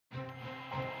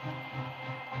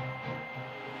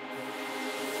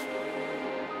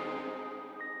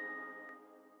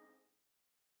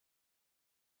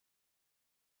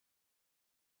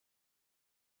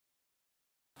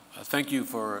Thank you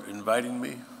for inviting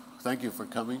me. Thank you for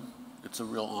coming. It's a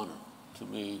real honor to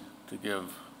me to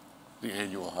give the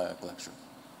annual Hayek lecture.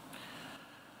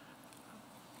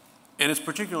 And it's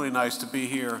particularly nice to be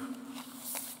here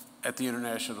at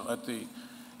the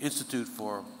Institute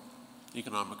for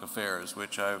Economic Affairs,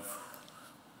 which I've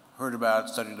heard about,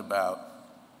 studied about,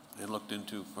 and looked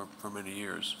into for many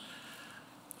years.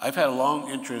 I've had a long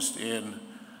interest in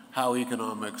how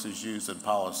economics is used in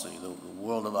policy, the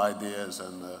world of ideas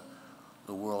and the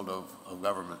world of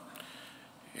government.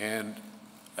 And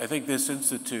I think this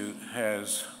institute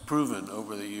has proven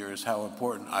over the years how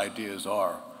important ideas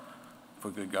are for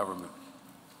good government.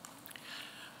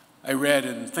 I read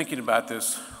in thinking about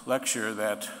this lecture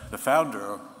that the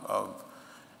founder of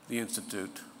the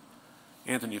institute,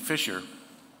 Anthony Fisher,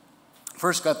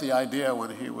 first got the idea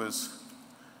when he was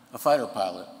a fighter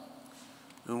pilot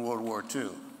in World War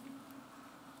II,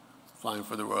 flying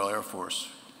for the Royal Air Force.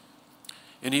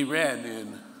 And he read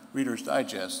in Reader's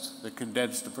Digest the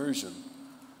condensed version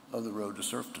of The Road to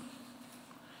Serfdom.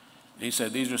 And he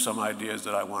said, these are some ideas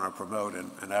that I want to promote,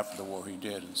 and after the war he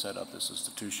did and set up this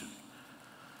institution.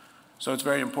 So it's a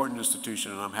very important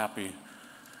institution, and I'm happy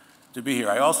to be here.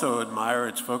 I also admire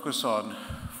its focus on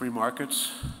free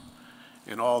markets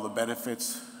and all the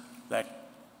benefits that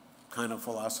kind of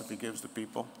philosophy gives to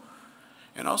people,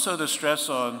 and also the stress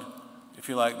on, if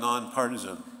you like,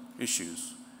 nonpartisan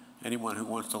issues. Anyone who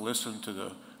wants to listen to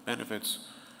the benefits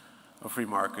of free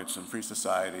markets and free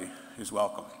society is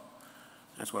welcome.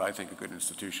 That's what I think a good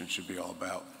institution should be all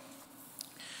about.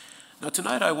 Now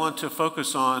tonight I want to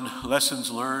focus on lessons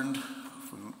learned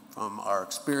from our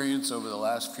experience over the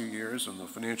last few years in the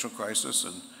financial crisis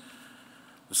and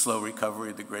the slow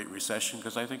recovery of the Great Recession,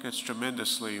 because I think it's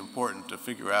tremendously important to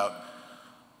figure out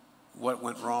what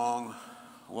went wrong,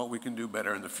 what we can do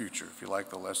better in the future, if you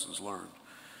like, the lessons learned.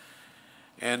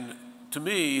 And to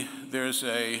me, there's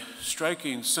a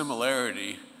striking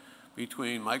similarity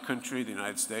between my country, the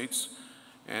United States,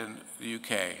 and the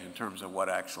UK in terms of what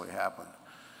actually happened.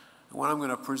 And what I'm going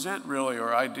to present really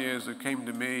are ideas that came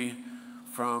to me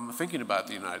from thinking about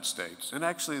the United States. And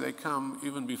actually they come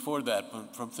even before that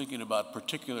from thinking about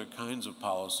particular kinds of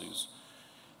policies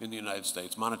in the United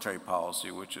States, monetary policy,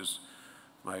 which is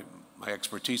my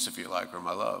expertise, if you like, or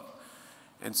my love,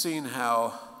 and seeing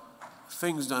how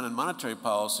things done in monetary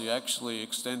policy actually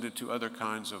extended to other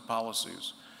kinds of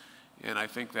policies. And I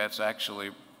think that's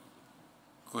actually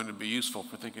going to be useful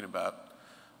for thinking about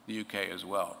the UK as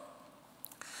well.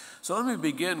 So let me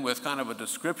begin with kind of a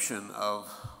description of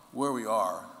where we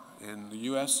are in the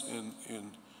US and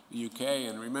in the UK.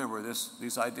 And remember,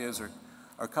 these ideas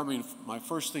are coming, my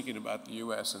first thinking about the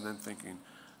US and then thinking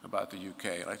about the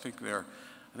UK. And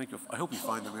I hope you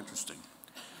find them interesting.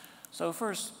 So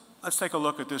first, let's take a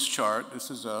look at this chart.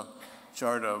 This is a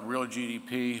chart of real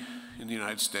GDP in the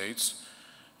United States.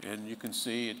 And you can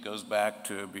see it goes back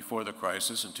to before the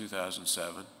crisis in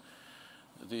 2007.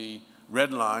 The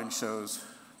red line shows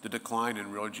the decline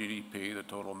in real GDP, the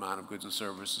total amount of goods and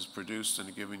services produced in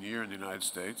a given year in the United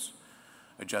States,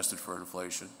 adjusted for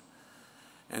inflation.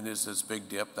 And there's this big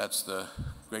dip, that's the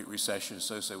Great Recession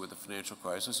associated with the financial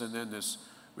crisis, and then this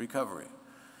recovery.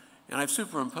 And I've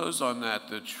superimposed on that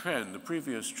the trend, the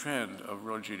previous trend of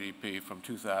real GDP from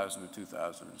 2000 to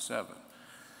 2007.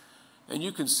 And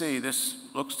you can see this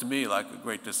looks to me like a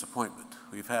great disappointment.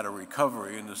 We've had a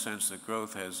recovery in the sense that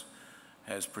growth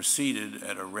has proceeded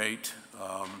at a rate,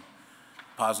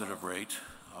 positive rate.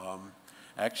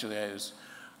 Actually, as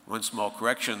one small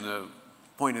correction, the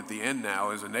point at the end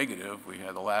now is a negative. We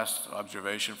had the last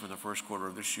observation from the first quarter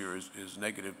of this year is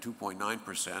negative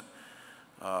 2.9%.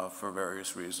 For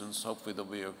various reasons. Hopefully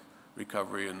there'll be a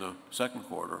recovery in the second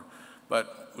quarter.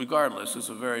 But regardless, it's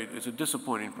a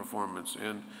disappointing performance.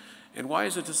 And why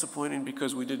is it disappointing?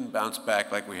 Because we didn't bounce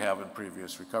back like we have in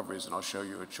previous recoveries, and I'll show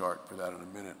you a chart for that in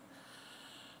a minute.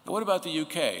 Now what about the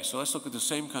UK? So let's look at the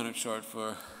same kind of chart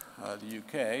for the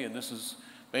UK, and this is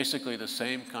basically the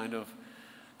same kind of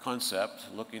concept,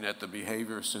 looking at the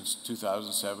behavior since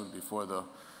 2007 before the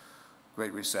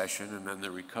Great Recession and then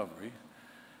the recovery.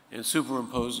 And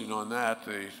superimposing on that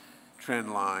the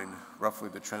trend line, roughly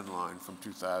the trend line from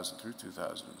 2000 through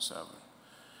 2007.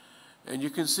 And you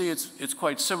can see it's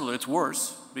quite similar. It's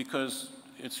worse because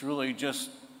it's really just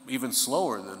even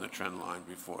slower than the trend line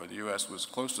before. The US was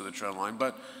close to the trend line,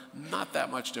 but not that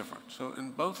much different. So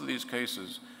in both of these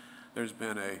cases, there's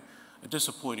been a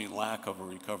disappointing lack of a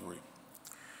recovery.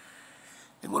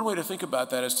 And one way to think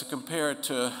about that is to compare it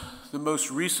to the most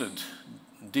recent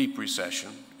deep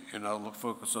recession. And I'll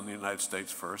focus on the United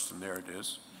States first, and there it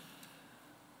is.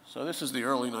 So this is the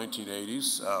early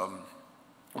 1980s.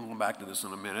 I'll come back to this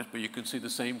in a minute, but you can see the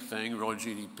same thing, real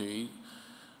GDP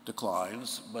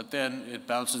declines, but then it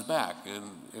bounces back. And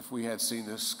if we had seen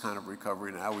this kind of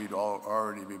recovery now, we'd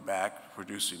already be back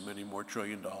producing many more $1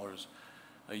 trillion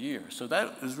a year. So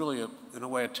that is really, in a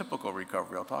way, a typical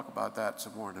recovery. I'll talk about that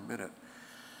some more in a minute.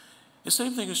 The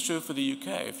same thing is true for the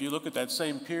UK. If you look at that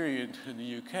same period in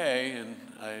the UK, and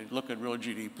I look at real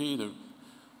GDP, the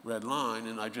red line,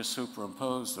 and I just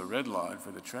superimpose the red line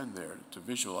for the trend there to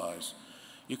visualize,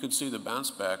 you can see the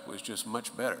bounce back was just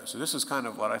much better. So this is kind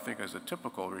of what I think is a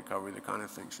typical recovery, the kind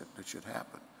of thing that should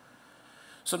happen.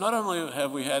 So not only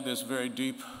have we had this very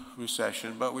deep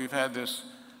recession, but we've had this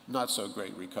not so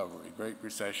great recovery, great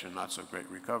recession, not so great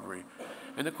recovery.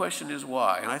 And the question is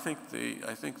why? And I think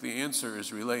the answer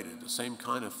is related. The same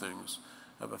kind of things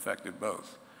have affected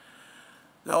both.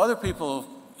 Now other people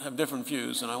have different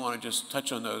views, and I want to just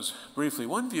touch on those briefly.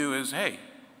 One view is, hey,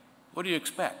 what do you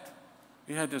expect?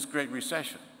 You had this great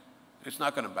recession. It's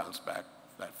not going to bounce back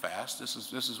that fast. This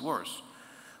is worse.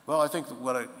 Well, I think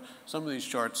that some of these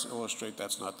charts illustrate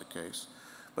that's not the case.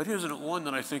 But here's one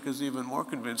that I think is even more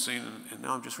convincing, and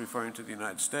now I'm just referring to the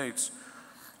United States.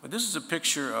 But this is a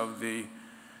picture of the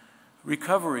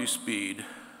recovery speed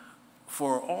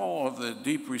for all of the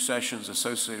deep recessions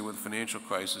associated with the financial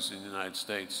crisis in the United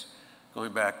States,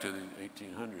 going back to the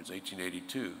 1800s,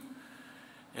 1882.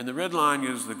 And the red line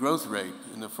is the growth rate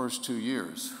in the first 2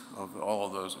 years of all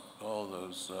of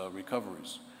those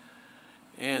recoveries.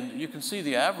 And you can see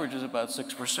the average is about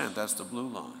 6%. That's the blue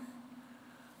line.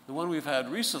 The one we've had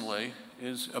recently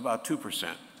is about 2%.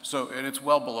 So, and it's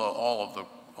well below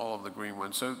all of the green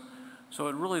ones. So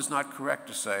it really is not correct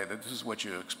to say that this is what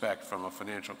you expect from a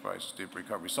financial crisis, deep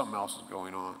recovery. Something else is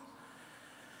going on.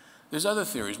 There's other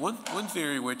theories. One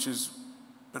theory which has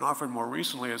been offered more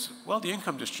recently is, well, the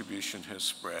income distribution has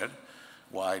spread,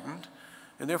 widened,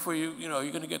 and therefore you're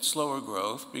going to get slower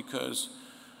growth because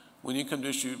when income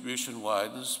distribution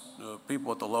widens,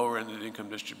 people at the lower end of the income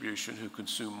distribution who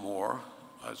consume more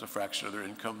as a fraction of their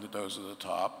income than those at the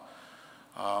top,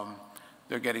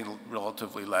 they're getting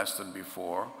relatively less than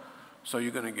before. So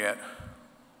you're going to get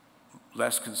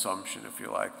less consumption, if you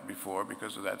like, before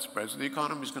because of that spread. So the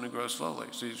economy is going to grow slowly.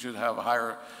 So you should have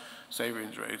higher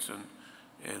savings rates and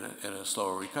a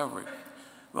slower recovery.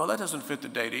 Well, that doesn't fit the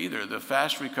data either. The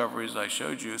fast recoveries I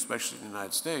showed you, especially in the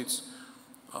United States,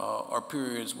 are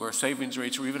periods where savings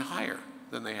rates are even higher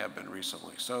than they have been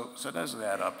recently. So it doesn't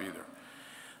add up either.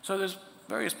 So there's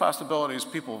various possibilities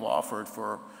people have offered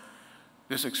for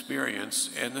this experience.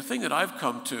 And the thing that I've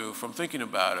come to from thinking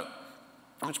about it,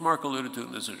 which Mark alluded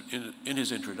to in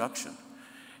his introduction,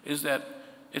 is that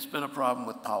it's been a problem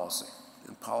with policy.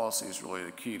 And policy is really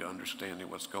the key to understanding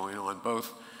what's going on,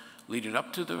 both leading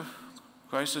up to the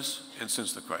crisis and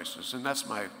since the crisis. And that's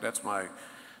my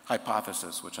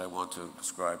hypothesis, which I want to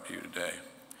describe to you today.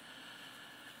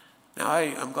 Now,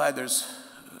 I'm glad there's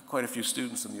quite a few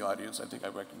students in the audience. I think I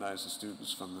recognize the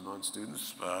students from the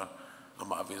non-students.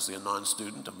 I'm obviously a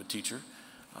non-student. I'm a teacher.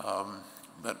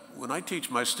 But when I teach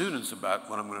my students about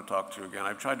what I'm going to talk to you again,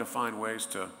 I've tried to find ways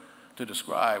to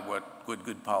describe what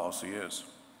good policy is.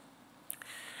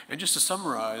 And just to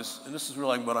summarize, and this is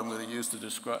really what I'm going to use to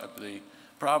describe the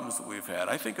problems that we've had,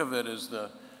 I think of it as the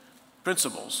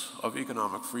principles of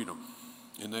economic freedom,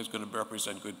 and that's going to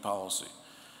represent good policy.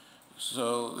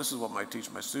 So this is what I teach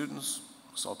my students,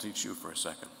 so I'll teach you for a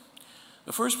second.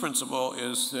 The first principle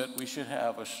is that we should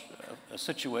have a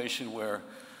situation where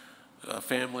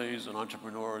families and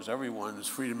entrepreneurs, everyone is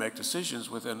free to make decisions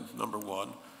within, number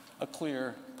one, a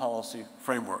clear policy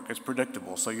framework. It's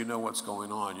predictable, so you know what's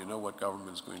going on, you know what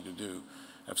government's going to do,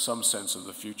 have some sense of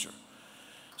the future.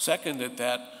 Second,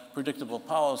 that predictable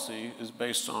policy is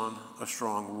based on a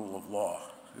strong rule of law.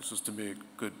 This is, to me,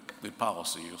 good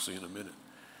policy, you'll see in a minute.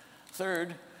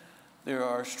 Third, there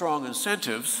are strong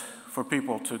incentives for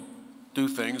people to do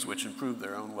things which improve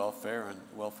their own welfare and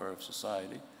the welfare of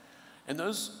society. And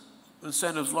those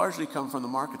incentives largely come from the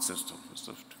market system,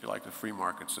 if you like, the free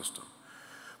market system.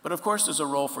 But of course, there's a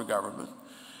role for government,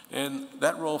 and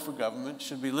that role for government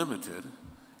should be limited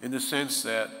in the sense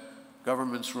that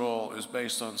government's role is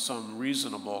based on some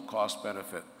reasonable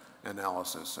cost-benefit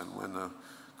analysis, and when the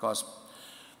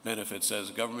cost-benefit says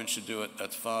government should do it,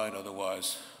 that's fine,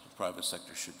 otherwise the private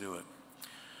sector should do it.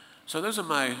 So those are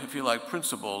my, if you like,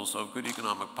 principles of good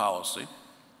economic policy.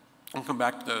 I'll come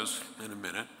back to those in a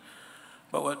minute.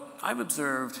 But what I've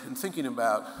observed in thinking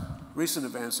about recent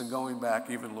events and going back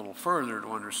even a little further to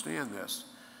understand this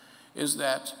is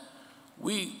that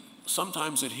we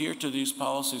sometimes adhere to these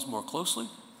policies more closely,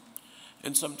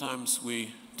 and sometimes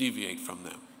we deviate from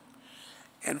them.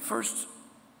 And first,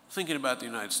 thinking about the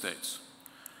United States.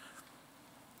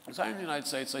 as I'm in the United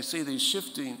States, I see these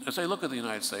shifting, as I look at the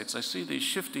United States, I see these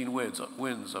shifting winds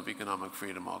of economic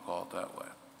freedom, I'll call it that way.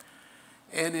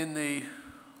 And in the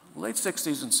late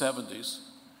 60s and 70s,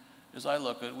 as I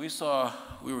look at it,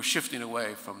 we were shifting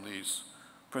away from these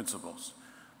principles.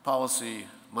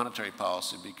 Monetary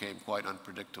policy became quite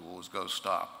unpredictable. It was go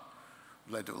stop.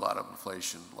 It led to a lot of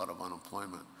inflation, a lot of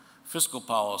unemployment. Fiscal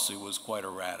policy was quite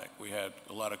erratic. We had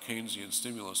a lot of Keynesian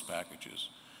stimulus packages.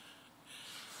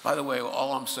 By the way,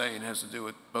 all I'm saying has to do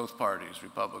with both parties,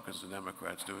 Republicans and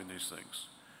Democrats, doing these things.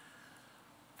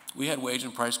 We had wage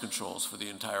and price controls for the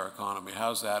entire economy.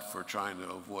 How's that for trying to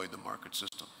avoid the market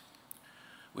system?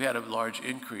 We had a large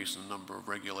increase in the number of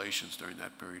regulations during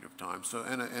that period of time,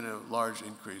 and a large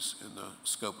increase in the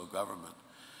scope of government.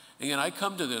 Again, I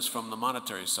come to this from the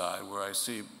monetary side, where I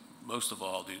see most of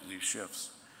all these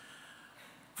shifts.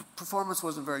 Performance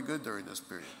wasn't very good during this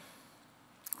period.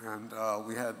 And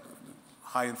we had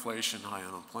high inflation, high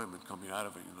unemployment coming out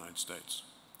of the United States.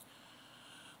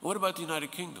 What about the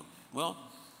United Kingdom? Well,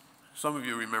 some of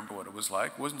you remember what it was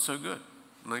like. It wasn't so good.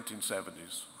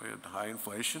 1970s. We had high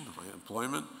inflation, high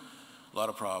unemployment, a lot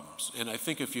of problems. And I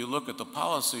think if you look at the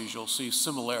policies, you'll see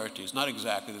similarities, not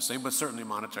exactly the same, but certainly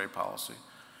monetary policy.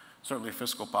 Certainly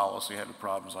fiscal policy had the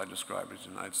problems I described as the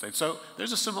United States. So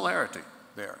there's a similarity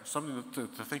there, something to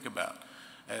think about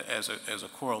as a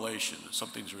correlation,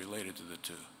 something's related to the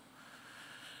two.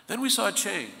 Then we saw a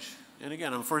change. And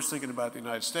again, I'm first thinking about the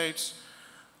United States.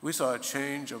 We saw a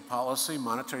change of policy.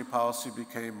 Monetary policy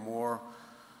became more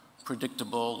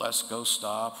predictable, less go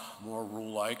stop, more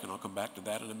rule-like, and I'll come back to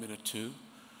that in a minute too.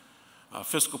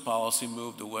 Fiscal policy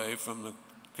moved away from the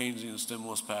Keynesian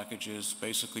stimulus packages,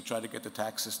 basically tried to get the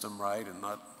tax system right and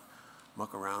not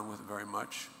muck around with it very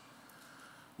much.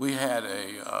 We had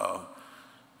a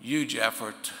huge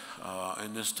effort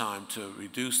in this time to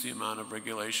reduce the amount of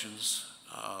regulations,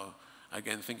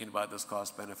 again, thinking about this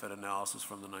cost-benefit analysis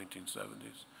from the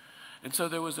 1970s. And so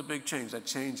there was a big change. That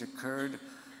change occurred.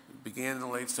 It began in the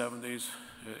late 70s,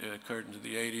 it occurred into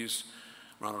the 80s.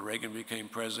 Ronald Reagan became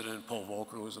president. Paul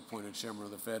Volcker was appointed chairman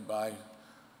of the Fed by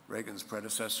Reagan's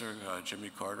predecessor,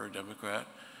 Jimmy Carter, a Democrat.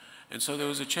 And so there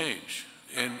was a change.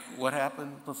 And what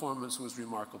happened? Performance was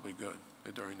remarkably good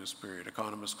during this period.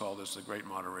 Economists call this the great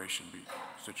moderation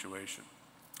situation.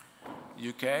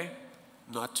 UK,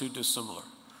 not too dissimilar.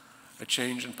 A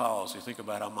change in policy. Think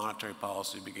about how monetary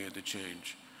policy began to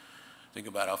change. Think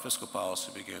about how fiscal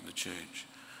policy began to change.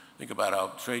 Think about how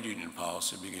trade union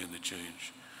policy began to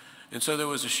change. And so there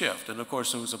was a shift. And of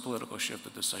course, there was a political shift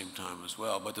at the same time as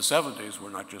well. But the 70s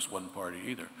were not just one party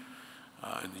either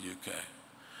in the UK.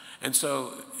 And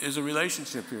so there's a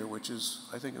relationship here which is,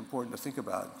 I think, important to think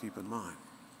about and keep in mind.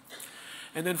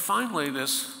 And then finally,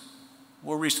 this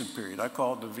more recent period, I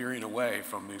call it the veering away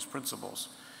from these principles.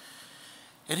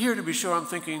 And here, to be sure, I'm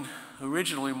thinking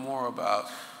originally more about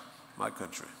my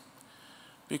country.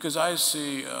 Because I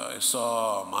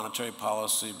saw monetary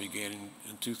policy beginning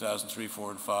in 2003,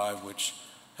 4, and 5, which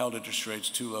held interest rates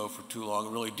too low for too long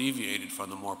and really deviated from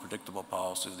the more predictable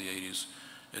policy of the 80s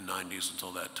and 90s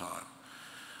until that time.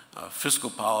 Fiscal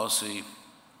policy,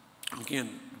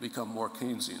 again, become more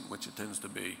Keynesian, which it tends to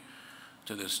be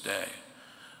to this day.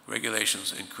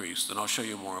 Regulations increased, and I'll show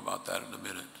you more about that in a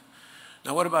minute.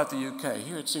 Now, what about the UK?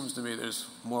 Here it seems to me there's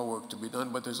more work to be done,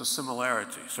 but there's a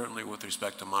similarity, certainly with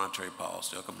respect to monetary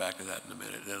policy. I'll come back to that in a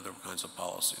minute, and other kinds of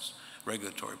policies,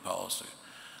 regulatory policy.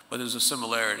 But there's a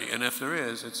similarity, and if there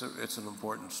is, it's an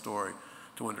important story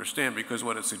to understand, because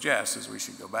what it suggests is we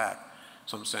should go back, in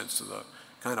some sense, to the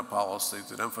kind of policies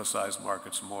that emphasize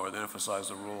markets more, that emphasize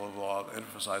the rule of law, that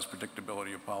emphasize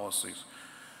predictability of policies.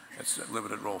 It's a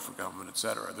limited role for government, et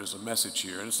cetera. There's a message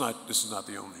here, and this is not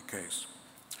the only case.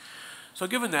 So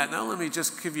given that, now let me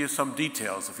just give you some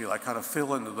details, if you like, kind of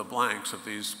fill into the blanks of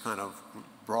these kind of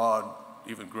broad,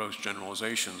 even gross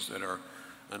generalizations that are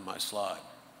on my slide.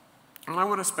 And I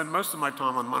want to spend most of my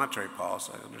time on monetary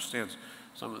policy. I understand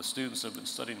some of the students have been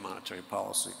studying monetary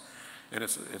policy, and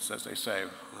it's as they say,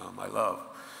 my love.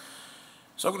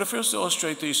 So I'm going to first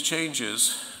illustrate these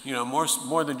changes,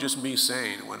 more than just me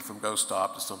saying it went from go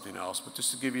stop to something else, but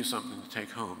just to give you something to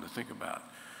take home, to think about.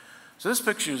 So this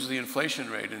picture is the inflation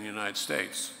rate in the United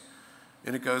States,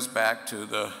 and it goes back to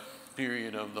the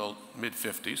period of the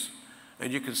mid-50s,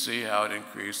 and you can see how it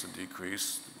increased and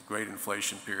decreased. The great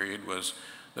inflation period was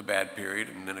the bad period,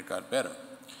 and then it got better.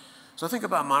 So think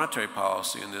about monetary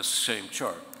policy in this same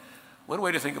chart. One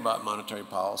way to think about monetary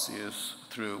policy is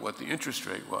through what the interest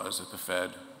rate was that the Fed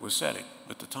was setting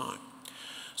at the time.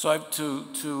 So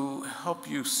to help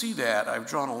you see that, I've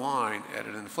drawn a line at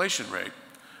an inflation rate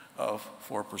of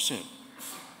 4%.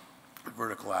 The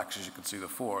vertical axis, you can see the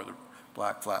 4. The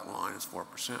black flat line is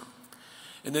 4%.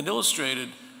 And then illustrated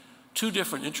two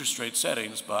different interest rate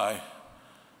settings by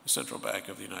the Central Bank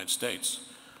of the United States.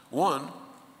 One,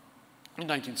 in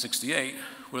 1968,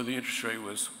 where the interest rate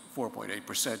was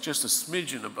 4.8%, just a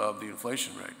smidgen above the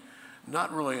inflation rate.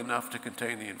 Not really enough to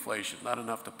contain the inflation, not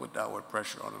enough to put downward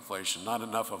pressure on inflation, not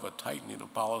enough of a tightening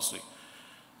of policy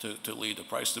to lead to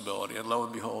price stability. And lo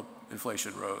and behold,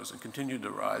 inflation rose and continued to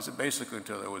rise, and basically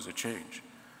until there was a change.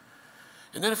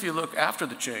 And then if you look after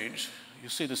the change, you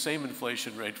see the same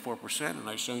inflation rate, 4%, and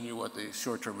I've shown you what the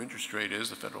short-term interest rate is,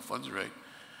 the federal funds rate,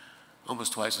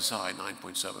 almost twice as high,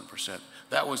 9.7%.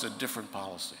 That was a different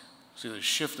policy. See, the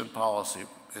shift in policy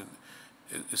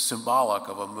is symbolic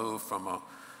of a move from a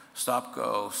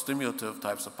stop-go, stimulative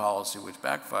types of policy which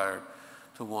backfired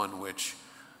to one which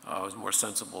was more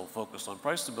sensible, focused on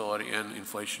price stability, and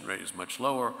inflation rate is much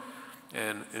lower,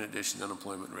 and in addition, the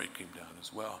unemployment rate came down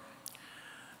as well.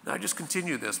 Now I just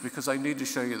continue this because I need to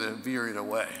show you the veering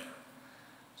away.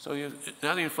 So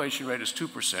now the inflation rate is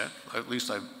 2%, at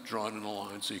least I've drawn in a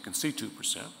line so you can see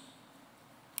 2%.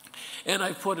 And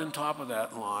I put on top of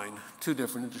that line two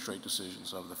different interest rate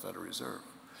decisions of the Federal Reserve.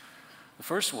 The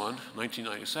first one,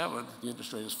 1997, the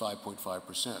interest rate is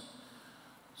 5.5%.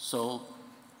 So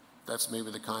that's maybe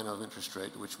the kind of interest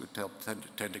rate which would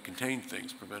tend to contain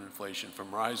things, prevent inflation from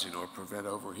rising or prevent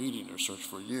overheating or search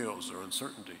for yields or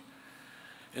uncertainty.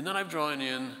 And then I've drawn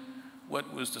in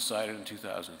what was decided in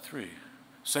 2003.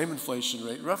 Same inflation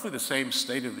rate, roughly the same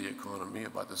state of the economy,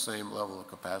 about the same level of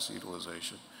capacity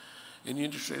utilization, and the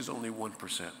interest rate is only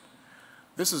 1%.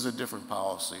 This is a different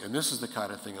policy, and this is the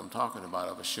kind of thing I'm talking about,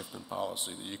 of a shift in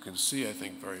policy that you can see, I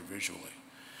think, very visually.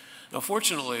 Now,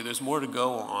 fortunately, there's more to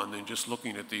go on than just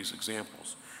looking at these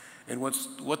examples. And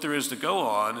what there is to go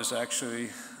on is actually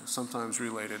sometimes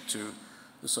related to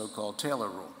the so-called Taylor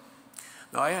rule.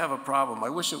 Now, I have a problem. I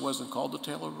wish it wasn't called the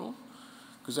Taylor rule,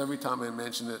 because every time I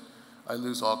mention it, I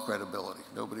lose all credibility.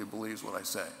 Nobody believes what I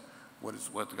say.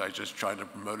 What the guy's just trying to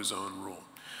promote his own rule.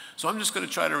 So I'm just going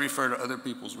to try to refer to other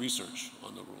people's research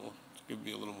on the rule to give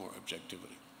me a little more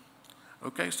objectivity.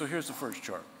 Okay, so here's the first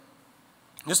chart.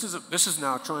 This is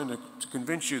now trying to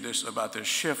convince you about this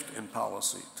shift in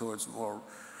policy towards more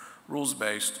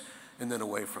rules-based and then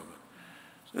away from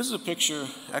it. So this is a picture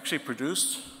actually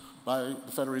produced by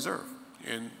the Federal Reserve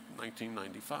in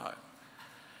 1995.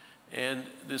 And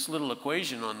this little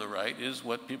equation on the right is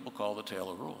what people call the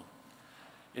Taylor rule.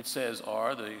 It says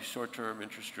R, the short-term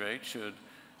interest rate, should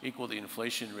equal the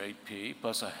inflation rate P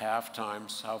plus a half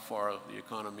times how far the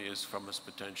economy is from its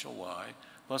potential Y,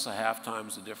 plus a half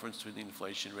times the difference between the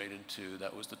inflation rate and 2,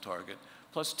 that was the target,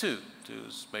 plus 2. 2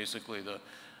 is basically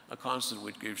a constant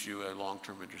which gives you a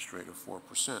long-term interest rate of 4%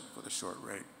 for the short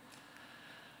rate.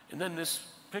 And then this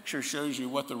picture shows you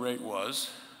what the rate was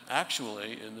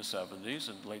actually in the 70s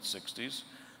and late 60s,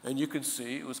 and you can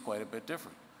see it was quite a bit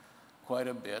different, quite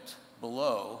a bit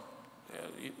below,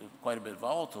 quite a bit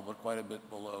volatile, but quite a bit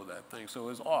below that thing. So it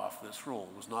was off, this rule.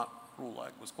 It was not rule-like,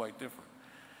 it was quite different.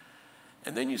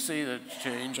 And then you see the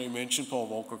change. I mentioned Paul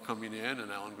Volcker coming in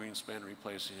and Alan Greenspan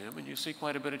replacing him, and you see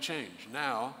quite a bit of change.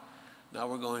 Now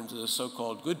we're going to the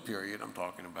so-called good period I'm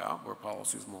talking about, where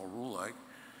policy is more rule-like,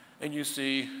 and you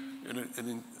see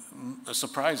a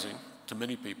surprising, to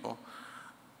many people,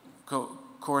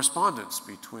 correspondence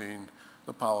between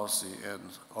the policy and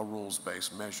a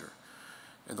rules-based measure.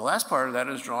 And the last part of that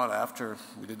is drawn after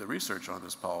we did the research on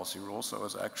this policy rule, so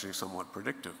it's actually somewhat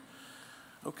predictive.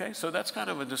 Okay, so that's kind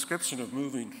of a description of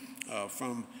moving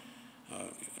from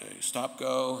a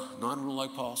stop-go,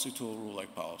 non-rule-like policy to a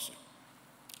rule-like policy.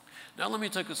 Now let me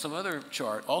take some other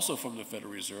chart, also from the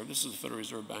Federal Reserve. This is the Federal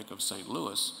Reserve Bank of St.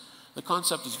 Louis. The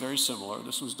concept is very similar.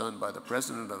 This was done by the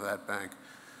president of that bank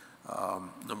a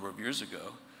number of years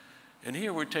ago. And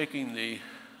here we're taking the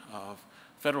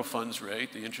federal funds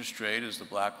rate, the interest rate is the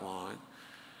black line,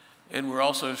 and we're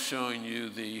also showing you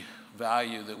the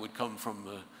value that would come from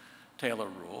the Taylor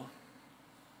rule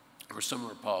or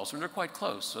similar policy, and they're quite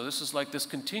close. So this is like this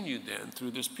continued then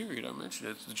through this period I mentioned.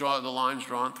 It's the line's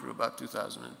drawn through about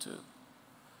 2002.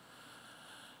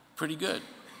 Pretty good,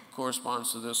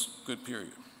 corresponds to this good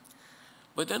period.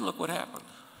 But then look what happened.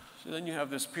 So then you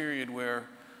have this period where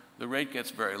the rate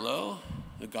gets very low,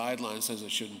 the guideline says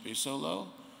it shouldn't be so low,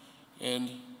 and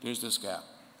there's this gap.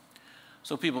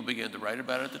 So people began to write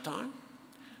about it at the time.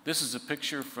 This is a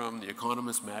picture from the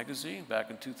Economist magazine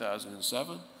back in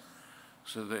 2007.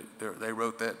 So they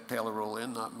wrote that Taylor rule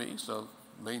in, not me, so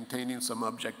maintaining some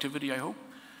objectivity, I hope.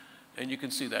 And you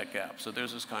can see that gap. So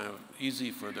there's this kind of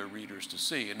easy for their readers to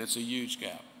see, and it's a huge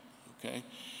gap, okay?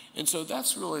 And so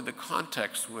that's really the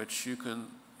context which you can,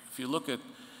 if you look at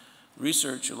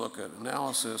research, you look at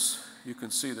analysis, you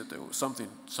can see that there was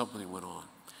something went on.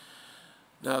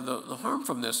 Now, the harm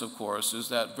from this, of course, is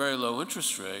that very low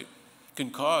interest rate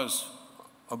can cause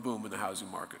a boom in the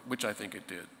housing market, which I think it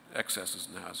did, excesses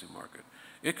in the housing market.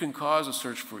 It can cause a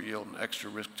search for yield and extra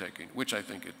risk-taking, which I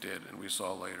think it did, and we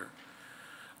saw later.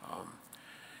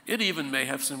 It even may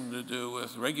have something to do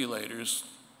with regulators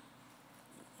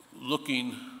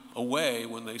looking away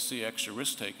when they see extra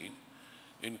risk-taking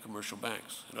in commercial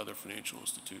banks and other financial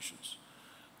institutions.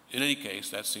 In any case,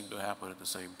 that seemed to happen at the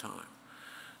same time.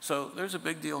 So there's a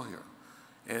big deal here.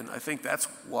 And I think that's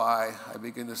why I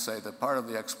begin to say that part of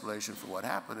the explanation for what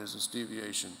happened is this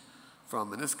deviation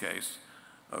from, in this case,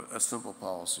 a simple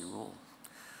policy rule.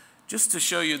 Just to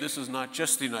show you this is not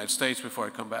just the United States before I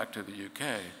come back to the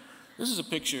UK, this is a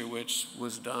picture which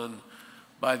was done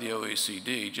by the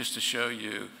OECD just to show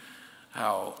you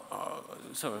how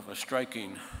sort of a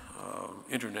striking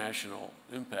international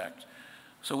impact.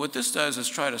 So what this does is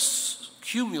try to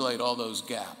accumulate all those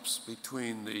gaps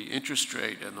between the interest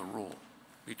rate and the rule,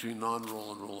 between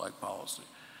non-rule and rule-like policy,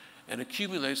 and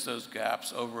accumulates those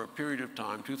gaps over a period of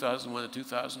time, 2001 to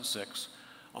 2006,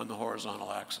 on the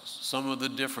horizontal axis. Some of the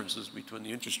differences between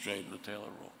the interest rate and the Taylor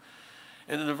rule.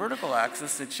 And in the vertical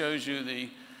axis, it shows you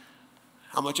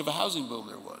how much of a housing boom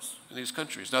there was in these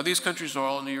countries. Now, these countries are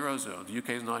all in the Eurozone. The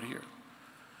UK is not here.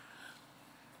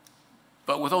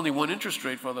 But with only one interest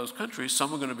rate for those countries,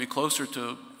 some are going to be closer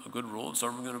to a good rule and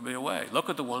some are going to be away. Look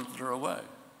at the ones that are away: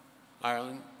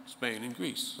 Ireland, Spain, and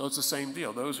Greece. So it's the same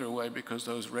deal. Those are away because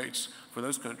those rates for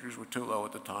those countries were too low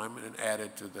at the time, and it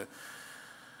added to the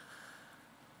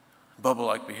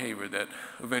bubble-like behavior that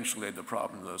eventually had the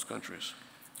problem in those countries.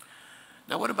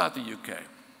 Now, what about the UK?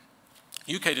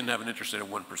 UK didn't have an interest rate of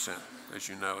 1%, as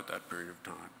you know, at that period of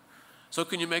time. So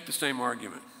can you make the same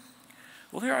argument?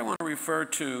 Well, here I want to refer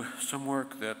to some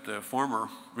work that the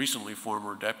recently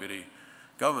former deputy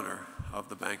governor of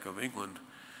the Bank of England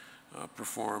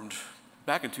performed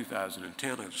back in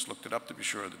 2010. I just looked it up to be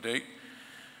sure of the date.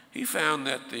 He found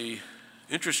that the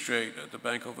interest rate at the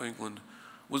Bank of England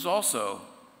was also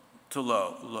too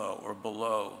low or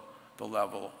below the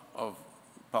level of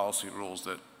policy rules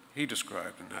that he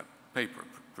described in that paper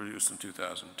produced in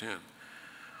 2010.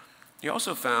 He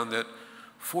also found that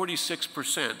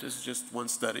 46%, this is just one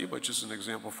study, but just an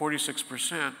example,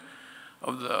 46%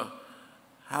 of the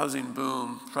housing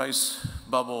boom price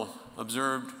bubble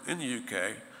observed in the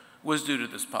UK was due to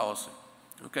this policy.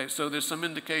 Okay, so there's some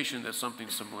indication that something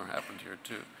similar happened here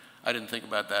too. I didn't think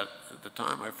about that at the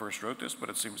time I first wrote this, but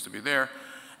it seems to be there,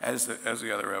 as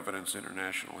the other evidence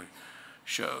internationally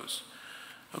shows.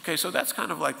 Okay, so that's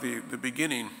kind of like the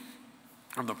beginning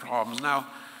of the problems. Now,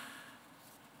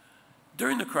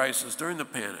 during the crisis, during the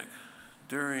panic,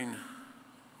 during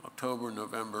October,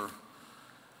 November,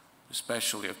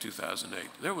 especially of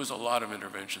 2008, there was a lot of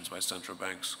interventions by central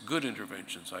banks, good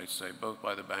interventions, I'd say, both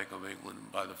by the Bank of England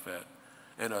and by the Fed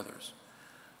and others,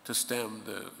 to stem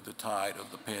the tide of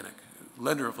the panic,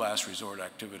 lender of last resort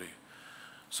activity.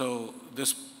 So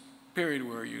this period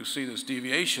where you see this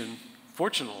deviation,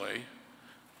 fortunately,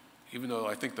 even though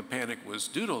I think the panic was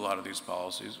due to a lot of these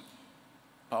policies,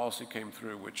 policy came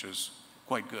through which is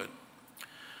quite good.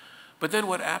 But then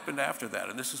what happened after that,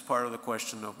 and this is part of the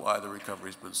question of why the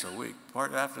recovery's been so weak.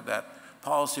 Part after that,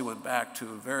 policy went back to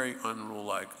a very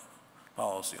unrule-like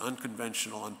policy,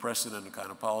 unconventional, unprecedented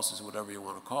kind of policies, whatever you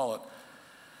want to call it.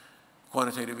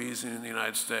 Quantitative easing in the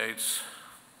United States,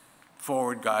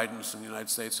 forward guidance in the United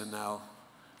States, and now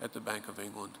at the Bank of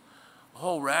England. A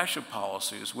whole rash of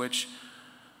policies which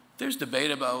there's debate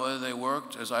about whether they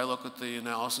worked. As I look at the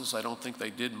analysis, I don't think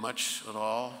they did much at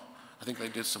all. I think they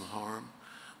did some harm.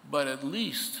 But at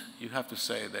least you have to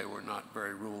say they were not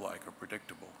very rule-like or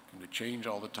predictable. They change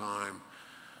all the time.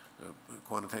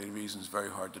 Quantitative easing is very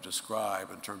hard to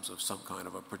describe in terms of some kind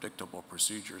of a predictable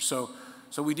procedure. So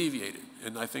we deviated,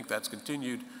 and I think that's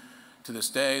continued to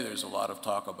this day. There's a lot of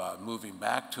talk about moving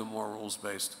back to a more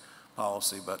rules-based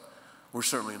policy, but we're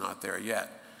certainly not there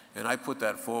yet. And I put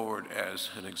that forward as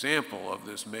an example of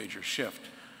this major shift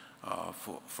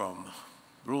from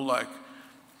rule-like,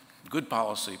 good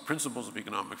policy, principles of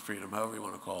economic freedom, however you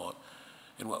want to call it,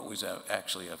 and what we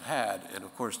actually have had. And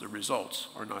of course, the results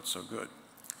are not so good.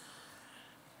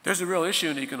 There's a real issue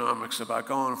in economics about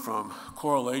going from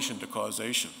correlation to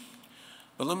causation.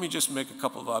 But let me just make a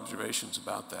couple of observations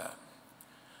about that.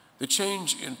 The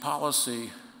change in policy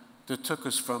that took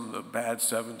us from the bad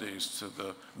 70s to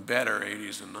the better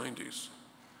 80s and 90s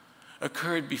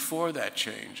occurred before that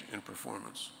change in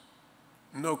performance.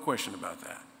 No question about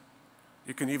that.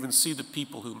 You can even see the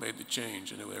people who made the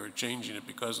change, and they were changing it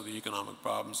because of the economic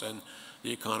problems, and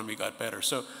the economy got better.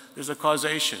 So there's a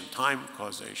causation, time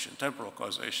causation, temporal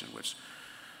causation, which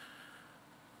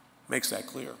makes that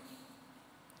clear.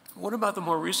 What about the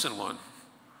more recent one?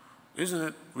 Isn't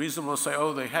it reasonable to say,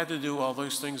 oh, they had to do all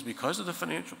those things because of the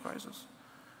financial crisis?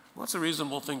 Well, that's a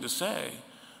reasonable thing to say,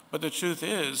 but the truth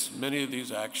is many of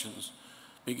these actions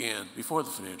began before the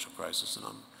financial crisis, and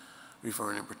I'm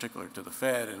referring in particular to the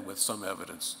Fed and with some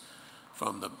evidence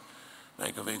from the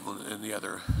Bank of England and the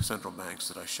other central banks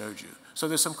that I showed you. So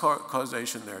there's some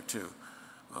causation there too.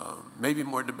 Maybe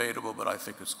more debatable, but I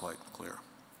think it's quite clear.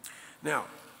 Now,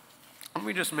 let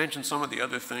me just mention some of the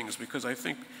other things, because I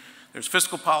think there's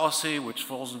fiscal policy, which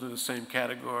falls into the same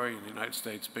category in the United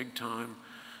States big time.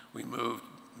 We moved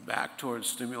back towards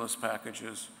stimulus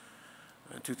packages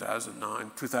in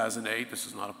 2009, 2008. This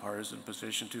is not a partisan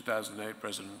position. 2008,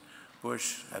 President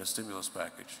Bush had a stimulus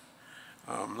package.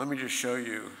 Let me just show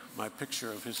you my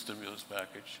picture of his stimulus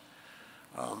package.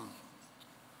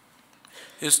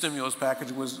 His stimulus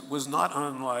package was not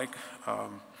unlike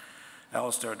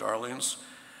Alistair Darling's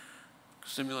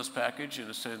stimulus package. In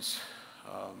a sense,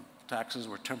 taxes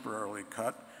were temporarily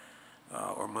cut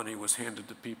or money was handed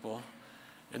to people.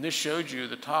 And this showed you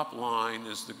the top line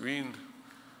is the green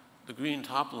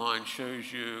top line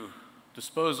shows you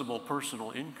disposable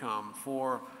personal income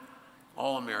for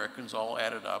all Americans, all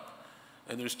added up.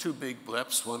 And there's two big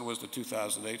blips. One was the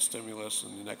 2008 stimulus,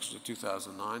 and the next was the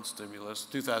 2009 stimulus.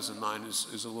 2009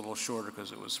 is a little shorter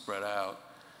because it was spread out.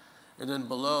 And then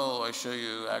below, I show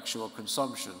you actual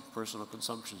consumption, personal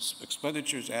consumption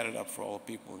expenditures added up for all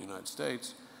people in the United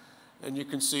States. And you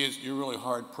can see you're really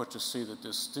hard put to see that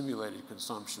this stimulated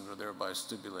consumption or thereby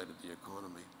stimulated the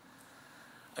economy.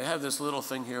 I have this little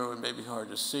thing here, it may be hard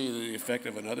to see, the effect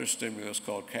of another stimulus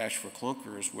called Cash for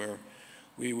Clunkers, where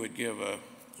we would give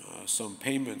some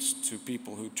payments to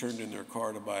people who turned in their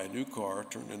car to buy a new car,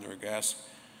 turned in their gas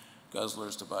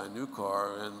guzzlers to buy a new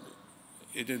car, and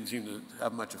it didn't seem to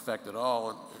have much effect at all,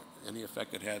 and any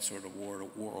effect it had sort of wore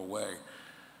away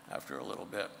after a little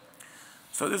bit.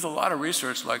 So there's a lot of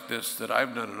research like this that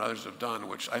I've done and others have done,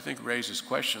 which I think raises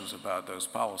questions about those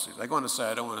policies. I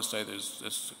don't want to say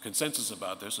there's consensus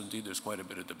about this. Indeed, there's quite a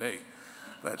bit of debate.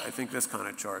 But I think this kind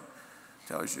of chart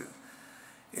tells you.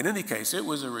 In any case, it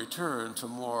was a return to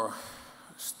more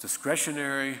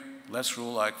discretionary, less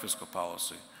rule-like fiscal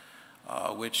policy,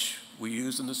 which we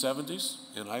used in the 70s.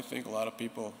 And I think a lot of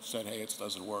people said, hey, it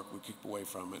doesn't work. We keep away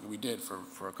from it. And we did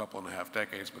for a couple and a half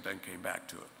decades, but then came back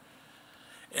to it.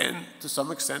 And to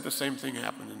some extent, the same thing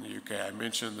happened in the UK. I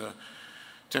mentioned the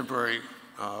temporary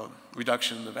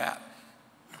reduction in the VAT.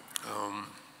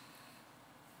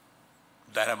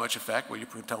 That had much effect? Well, you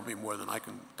can tell me more than I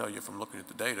can tell you from looking at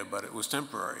the data, but it was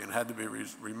temporary and had to be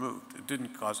removed. It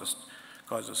didn't cause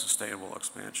a sustainable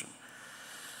expansion.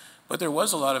 But there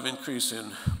was a lot of increase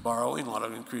in borrowing, a lot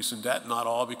of increase in debt, not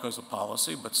all because of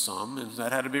policy, but some, and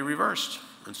that had to be reversed.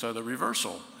 And so the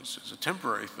reversal is a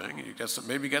temporary thing. You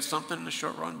maybe get something in the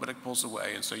short run, but it pulls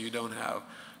away, and so you don't have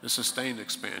the sustained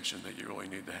expansion that you really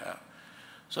need to have.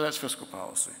 So that's fiscal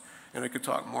policy. And I could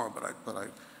talk more, but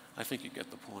I think you get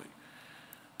the point.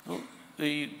 Well,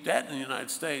 the debt in the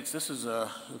United States, this is a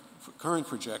current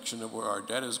projection of where our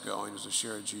debt is going as a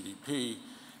share of GDP,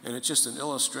 and it's just an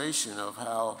illustration of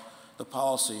how the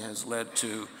policy has led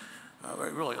to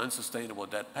really unsustainable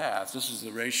debt paths. This is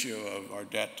the ratio of our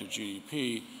debt to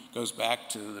GDP, goes back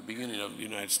to the beginning of the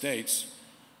United States.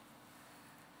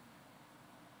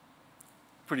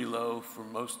 Pretty low for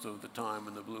most of the time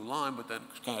in the blue line, but then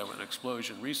kind of an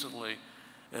explosion recently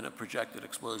and a projected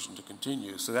explosion to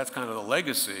continue. So that's kind of the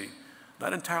legacy,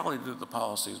 not entirely due to the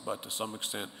policies, but to some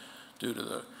extent due to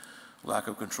the lack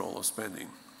of control of spending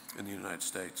in the United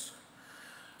States.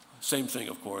 Same thing,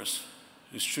 of course,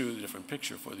 is true, the different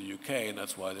picture for the UK, and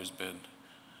that's why there's been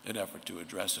an effort to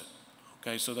address it.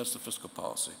 Okay, so that's the fiscal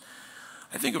policy.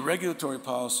 I think a regulatory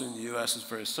policy in the US is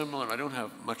very similar, and I don't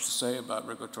have much to say about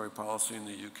regulatory policy in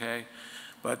the UK,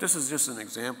 but this is just an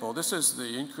example. This is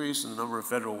the increase in the number of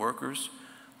federal workers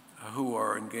who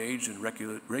are engaged in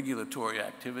regulatory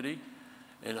activity,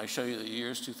 and I show you the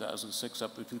years 2006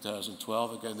 up to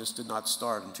 2012. Again, this did not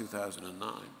start in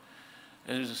 2009.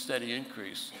 And there's a steady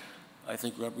increase, I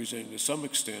think representing to some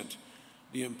extent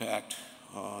the impact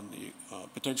on the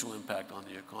potential impact on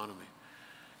the economy.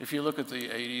 If you look at the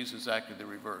 80s, it's actually the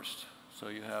reversed. So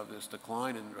you have this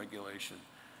decline in regulation.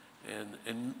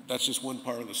 And that's just one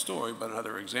part of the story, but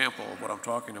another example of what I'm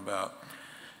talking about.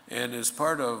 And as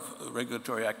part of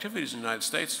regulatory activities in the United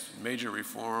States, major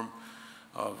reform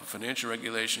of financial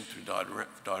regulation through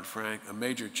Dodd-Frank, a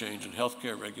major change in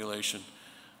healthcare regulation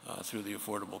through the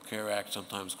Affordable Care Act,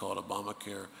 sometimes called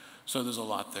Obamacare. So there's a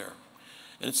lot there.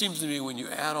 And it seems to me when you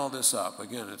add all this up,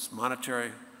 again, it's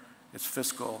monetary, it's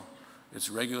fiscal, it's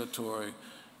regulatory.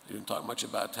 You didn't talk much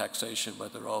about taxation,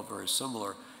 but they're all very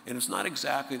similar. And it's not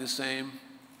exactly the same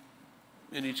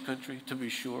in each country, to be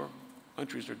sure.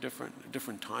 Countries are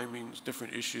different timings,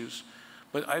 different issues.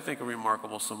 But I think a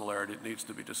remarkable similarity that needs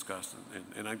to be discussed.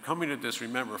 And I'm coming at this,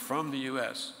 remember, from the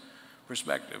US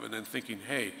perspective, and then thinking,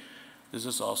 hey, does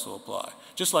this also apply?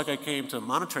 Just like I came to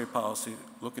monetary policy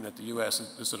looking at the US, and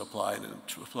does it apply? And it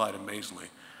applied amazingly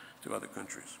to other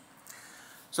countries.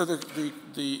 So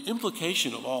the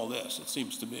implication of all this, it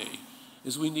seems to me,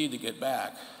 is we need to get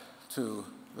back to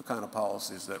the kind of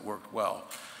policies that worked well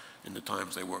in the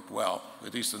times they worked well,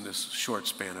 at least in this short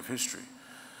span of history.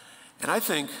 And I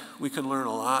think we can learn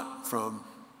a lot from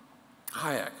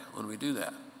Hayek when we do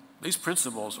that. These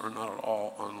principles are not at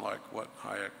all unlike what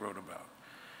Hayek wrote about.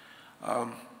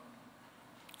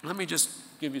 Let me just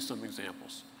give you some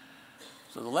examples.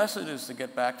 So the lesson is to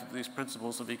get back to these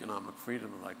principles of economic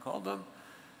freedom, as I called them,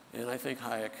 and I think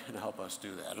Hayek can help us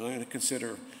do that. And I'm going to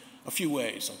consider a few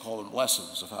ways, I'll call them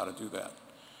lessons of how to do that,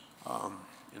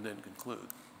 and then conclude.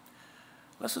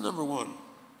 Lesson number one.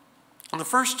 And the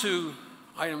first two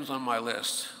items on my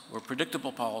list were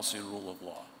predictable policy and rule of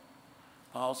law.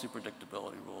 Policy,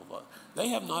 predictability, rule of law. They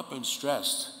have not been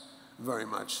stressed very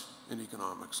much in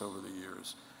economics over the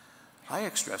years.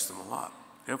 Hayek stressed them a lot,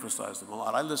 emphasized them a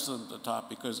lot. I listed them at the top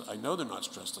because I know they're not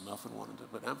stressed enough and wanted to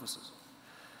put emphasis.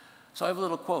 So I have a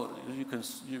little quote.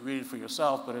 You read it for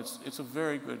yourself, but it's a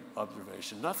very good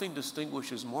observation. Nothing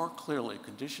distinguishes more clearly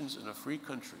conditions in a free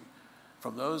country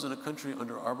from those in a country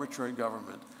under arbitrary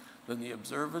government than the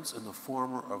observance in the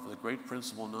former of the great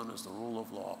principle known as the rule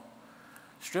of law.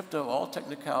 Stripped of all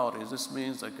technicalities, this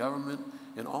means that government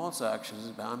in all its actions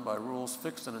is bound by rules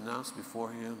fixed and announced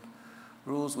beforehand,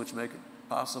 rules which make it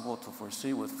possible to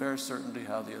foresee with fair certainty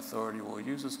how the authority will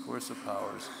use its coercive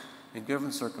powers in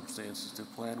given circumstances to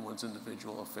plan one's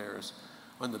individual affairs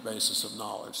on the basis of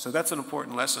knowledge. So that's an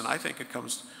important lesson. I think it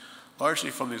comes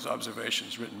largely from these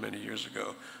observations written many years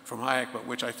ago from Hayek, but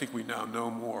which I think we now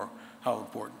know more how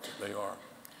important they are.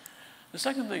 The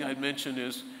second thing I'd mention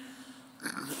is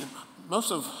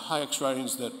most of Hayek's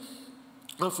writings that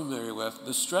I'm familiar with,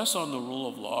 the stress on the rule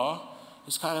of law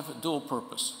is kind of a dual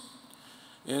purpose.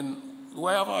 And the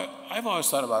way I've always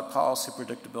thought about policy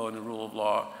predictability and rule of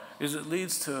law is it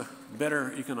leads to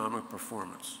better economic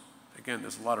performance. Again,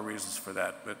 there's a lot of reasons for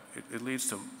that, but it leads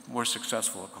to more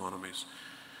successful economies.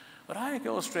 But Hayek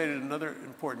illustrated another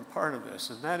important part of this,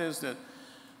 and that is that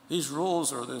these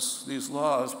rules or these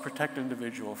laws protect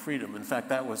individual freedom. In fact,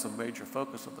 that was a major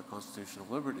focus of the Constitution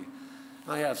of Liberty.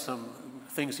 And I have some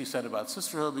things he said about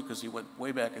sisterhood because he went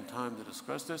way back in time to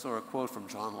discuss this, or a quote from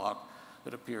John Locke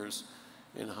that appears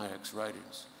in Hayek's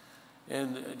writings.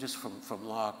 And just from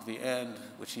Locke, the end,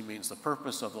 which he means the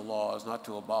purpose of the law, is not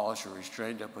to abolish or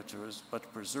restrain it, but to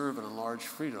preserve and enlarge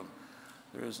freedom.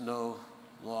 There is no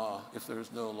law. If there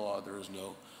is no law, there is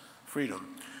no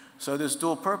freedom. So this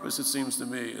dual purpose, it seems to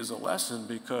me, is a lesson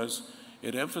because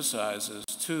it emphasizes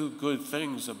two good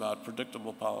things about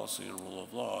predictable policy and rule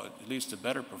of law. It leads to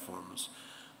better performance,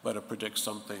 but it predicts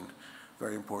something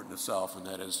very important itself, and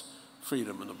that is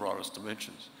freedom in the broadest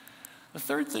dimensions. The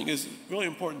third thing is really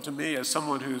important to me as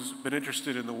someone who's been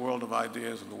interested in the world of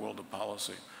ideas and the world of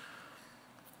policy.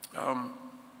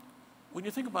 When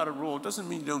you think about a rule, it doesn't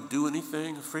mean you don't do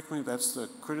anything. Frequently, that's the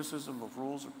criticism of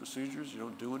rules or procedures. You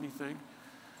don't do anything.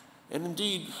 And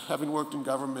indeed, having worked in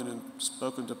government and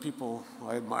spoken to people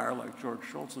I admire, like George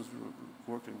Shultz, who's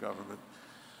worked in government,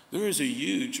 there is a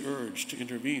huge urge to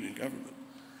intervene in government.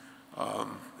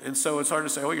 And so it's hard to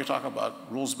say, oh, you're talking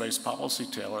about rules-based policy,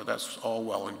 Taylor. That's all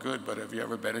well and good, but have you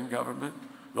ever been in government?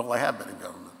 Well, I have been in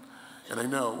government. And I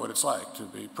know what it's like to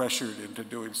be pressured into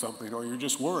doing something, or you're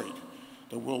just worried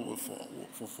the world will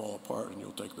fall apart and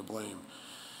you'll take the blame.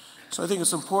 So I think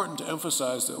it's important to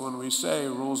emphasize that when we say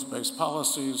rules-based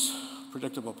policies,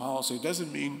 predictable policy, it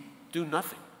doesn't mean do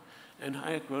nothing. And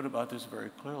Hayek wrote about this very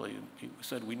clearly. And he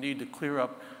said we need to clear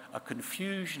up a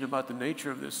confusion about the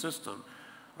nature of this system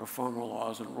or formal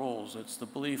laws and rules. It's the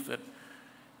belief that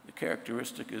the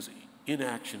characteristic is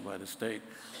inaction by the state.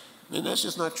 And that's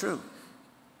just not true.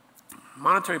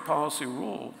 Monetary policy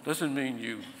rule doesn't mean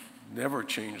you never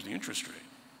change the interest rate.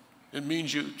 It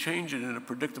means you change it in a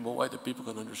predictable way that people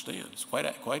can understand. It's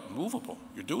quite movable.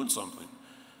 You're doing something.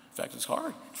 In fact, it's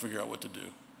hard to figure out what to do.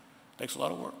 It takes a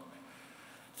lot of work.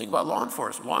 Think about law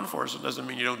enforcement. Law enforcement doesn't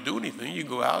mean you don't do anything. You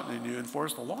go out and you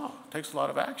enforce the law. It takes a lot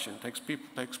of action. It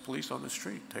takes police on the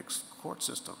street. It takes court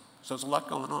system. So there's a lot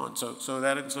going on. So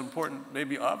that is an important,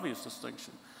 maybe obvious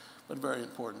distinction. but very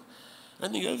important.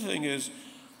 And the other thing is,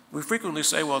 we frequently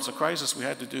say, well, it's a crisis, we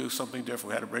had to do something different,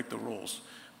 we had to break the rules.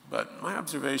 But my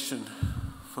observation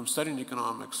from studying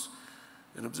economics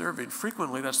and observing,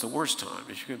 frequently that's the worst time,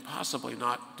 if you can possibly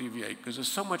not deviate, because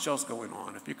there's so much else going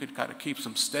on. If you could kind of keep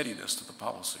some steadiness to the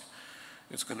policy,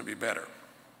 it's going to be better.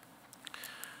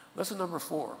 Lesson number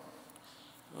 4.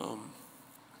 I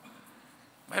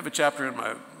have a chapter in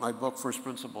my book, First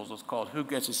Principles. It's called Who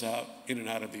Gets Us Out in and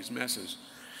Out of These Messes?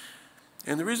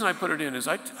 And the reason I put it in is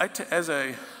as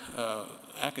a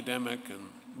academic and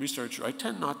researcher, I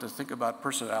tend not to think about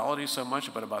personality so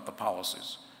much, but about the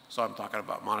policies. So I'm talking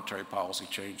about monetary policy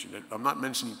change. I'm not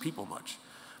mentioning people much.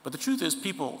 But the truth is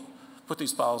people put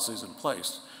these policies in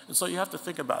place. And so you have to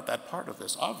think about that part of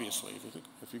this, obviously,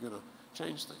 if you're going to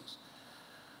change things.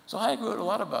 So Hayek wrote a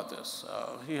lot about this.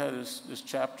 He had this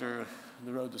chapter,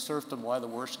 The Road to Serfdom, Why the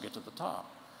Worst Get to the Top.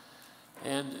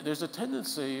 And there's a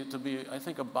tendency to be, I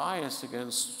think, a bias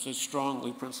against such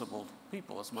strongly principled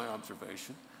people. That's my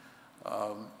observation.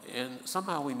 And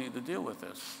somehow we need to deal with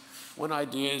this. One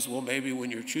idea is, well, maybe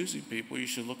when you're choosing people, you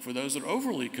should look for those that are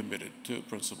overly committed to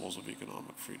principles of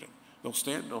economic freedom. They'll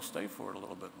stay for it a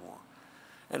little bit more.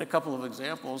 And a couple of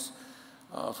examples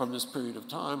from this period of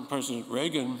time, President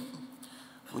Reagan,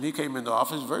 when he came into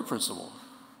office, was very principled.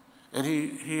 And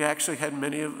he actually had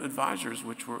many advisors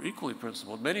which were equally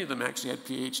principled. Many of them actually had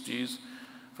PhDs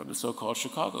from the so-called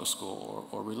Chicago School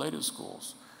or related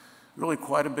schools. Really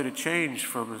quite a bit of change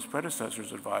from his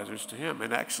predecessors' advisors to him,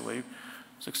 and actually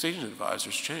succeeding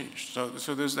advisors changed.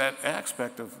 So there's that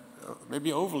aspect of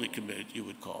maybe overly committed, you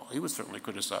would call. He was certainly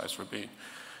criticized for being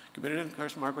committed, and of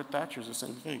course Margaret Thatcher's the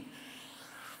same thing.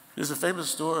 There's a famous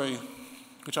story,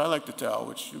 which I like to tell,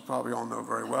 which you probably all know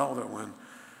very well, that when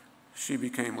she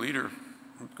became leader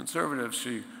of conservatives,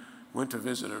 she went to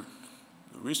visit the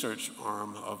research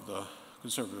arm of the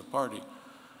Conservative Party,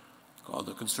 called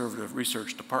the Conservative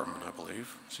Research Department, I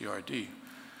believe, CRD,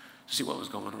 to see what was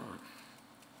going on.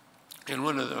 And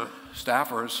one of the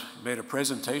staffers made a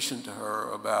presentation to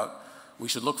her about we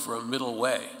should look for a middle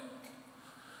way.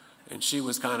 And she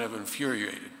was kind of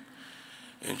infuriated.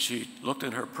 And she looked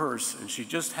in her purse, and she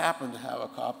just happened to have a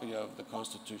copy of the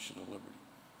Constitution of Liberty.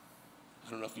 I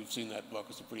don't know if you've seen that book.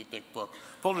 It's a pretty thick book.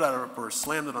 Pulled it out of her purse,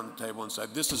 slammed it on the table, and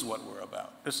said, this is what we're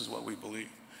about. This is what we believe.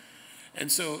 And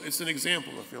so it's an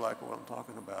example, if you like, of what I'm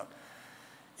talking about.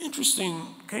 Interesting,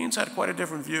 Keynes had quite a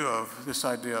different view of this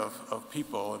idea of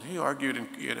people, and he argued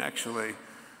in actually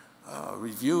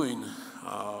reviewing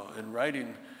and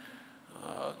writing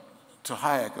to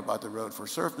Hayek about the road for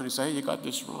serfdom. He said, hey, you got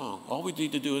this wrong. All we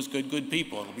need to do is get good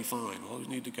people, and it'll be fine. All we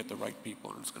need to get the right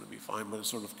people, and it's going to be fine. But it's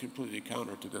sort of completely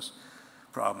counter to this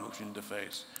problem which we need to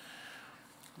face.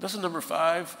 Lesson number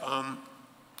 5,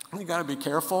 you got to be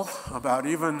careful about,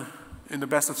 even in the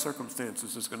best of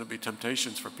circumstances, there's going to be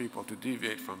temptations for people to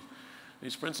deviate from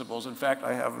these principles. In fact,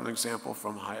 I have an example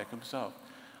from Hayek himself.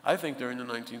 I think during the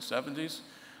 1970s,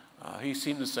 he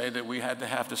seemed to say that we had to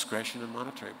have discretion in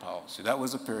monetary policy. That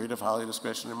was a period of highly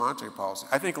discretionary monetary policy.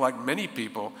 I think, like many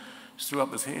people, just threw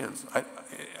up his hands.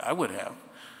 I would have.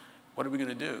 What are we going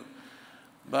to do?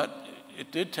 But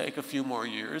it did take a few more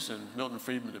years, and Milton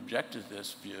Friedman objected to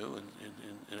this view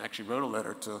and actually wrote a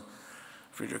letter to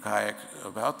Friedrich Hayek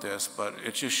about this, but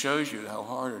it just shows you how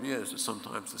hard it is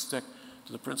sometimes to stick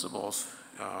to the principles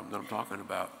that I'm talking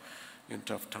about in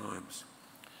tough times.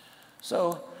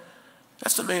 So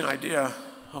that's the main idea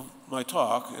of my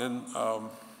talk, and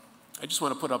I just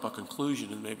want to put up a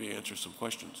conclusion and maybe answer some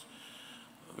questions.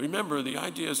 Remember, the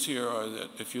ideas here are that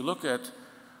if you look at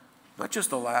not just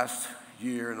the last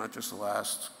year, not just the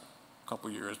last couple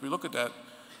years, we look at that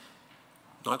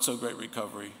not so great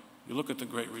recovery, you look at the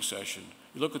Great Recession,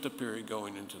 you look at the period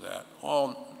going into that,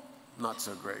 all not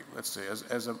so great. Let's say,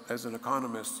 as an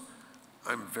economist,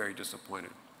 I'm very disappointed.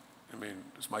 I mean,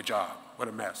 it's my job, what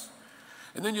a mess.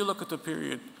 And then you look at the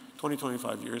period 20,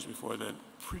 25 years before then,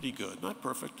 pretty good, not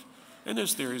perfect. And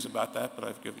there's theories about that, but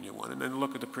I've given you one. And then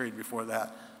look at the period before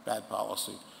that, bad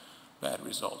policy, bad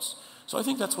results. So I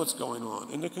think that's what's going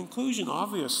on. And the conclusion,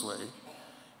 obviously,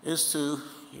 is to,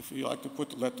 if you like to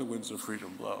put, let the winds of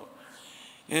freedom blow.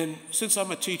 And since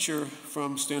I'm a teacher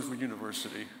from Stanford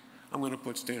University, I'm going to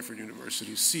put Stanford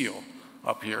University's seal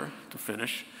up here to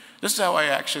finish. This is how I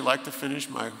actually like to finish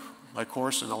my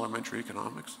course in elementary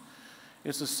economics.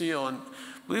 It's a seal, and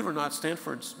believe it or not,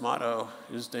 Stanford's motto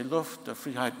is "De Luft der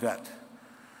Freiheit weht,"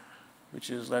 which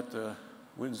is "Let the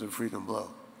winds of freedom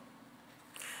blow."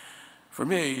 For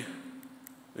me,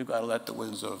 we've got to let the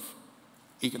winds of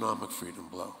economic freedom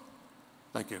blow.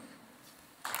 Thank you.